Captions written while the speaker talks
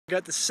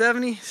Got the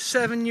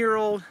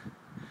 77-year-old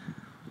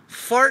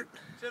fart.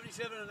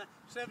 77 and a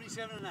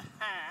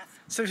half.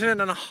 77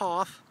 and a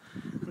half.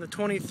 And the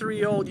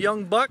 23-year-old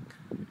young buck.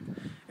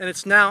 And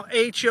it's now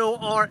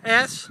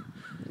HORS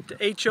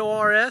to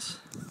HORS.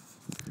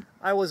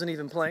 I wasn't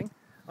even playing.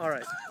 All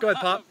right, go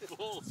ahead, Pop.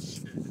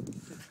 Bullshit.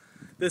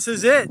 This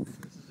is it.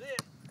 This is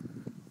it.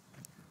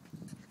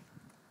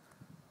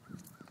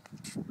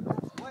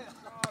 Oh,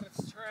 God,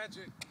 it's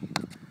tragic.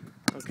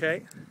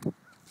 Okay.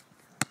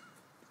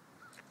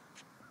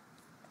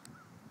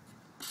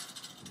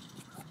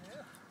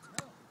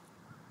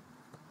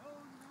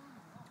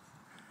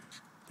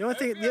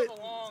 The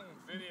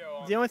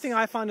only thing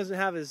I find doesn't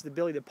have is the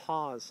ability to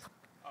pause.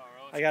 Oh,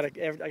 really?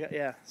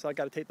 Yeah. So I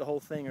gotta tape the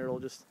whole thing, or it'll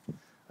just.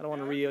 I don't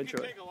want to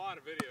re-intro it. Take a lot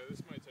of video.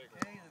 This might take.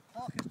 Okay, the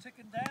clock is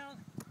ticking down.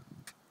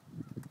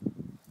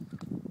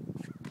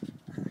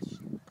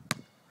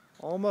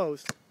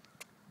 Almost.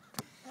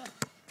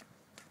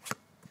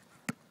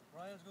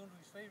 Ryan's going to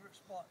his favorite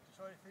spot to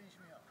try to finish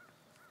me up.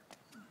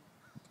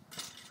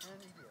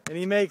 And he did. And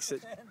he makes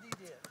it. And he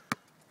did.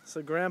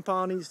 So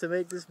Grandpa needs to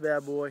make this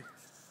bad boy.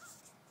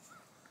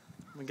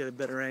 I'm gonna get a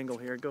better angle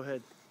here. Go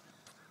ahead.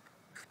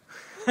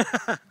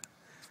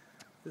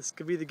 This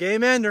could be the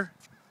game ender.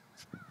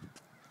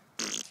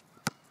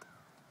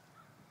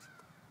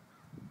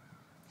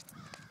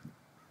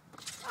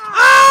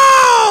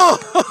 Oh!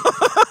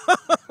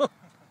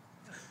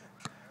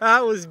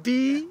 That was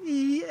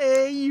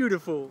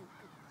beautiful.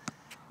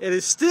 It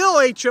is still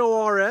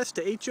HORS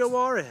to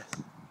HORS.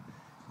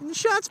 And the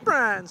shot's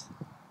Brian's.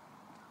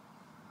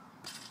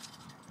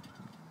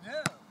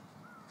 No.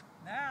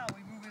 Now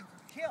we move in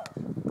for kill.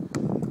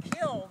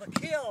 Kill, the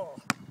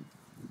kill.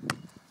 The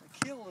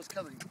kill is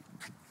coming.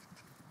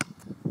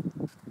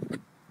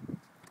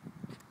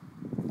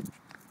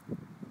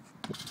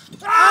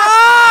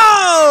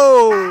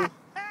 Oh!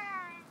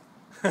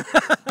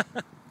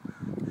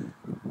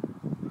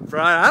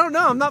 Brian, I don't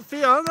know. I don't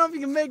know if you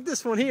can make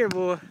this one here,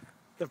 boy.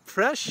 The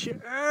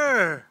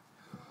pressure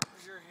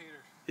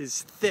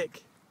is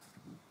thick.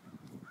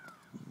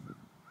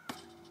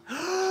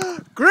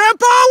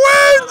 Grandpa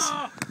wins!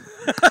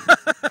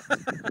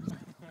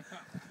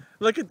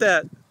 Look at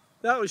that.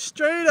 That was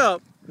straight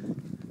up.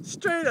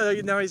 Straight up.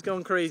 Now he's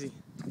going crazy.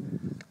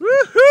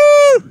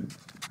 Woohoo!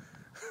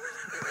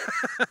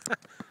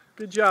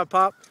 Good job,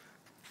 Pop.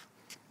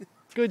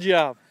 Good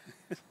job.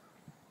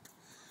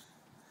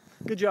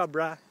 Good job,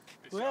 Bri.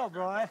 Well,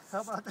 Bri,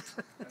 how about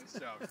that?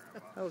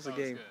 That was a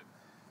game. Good.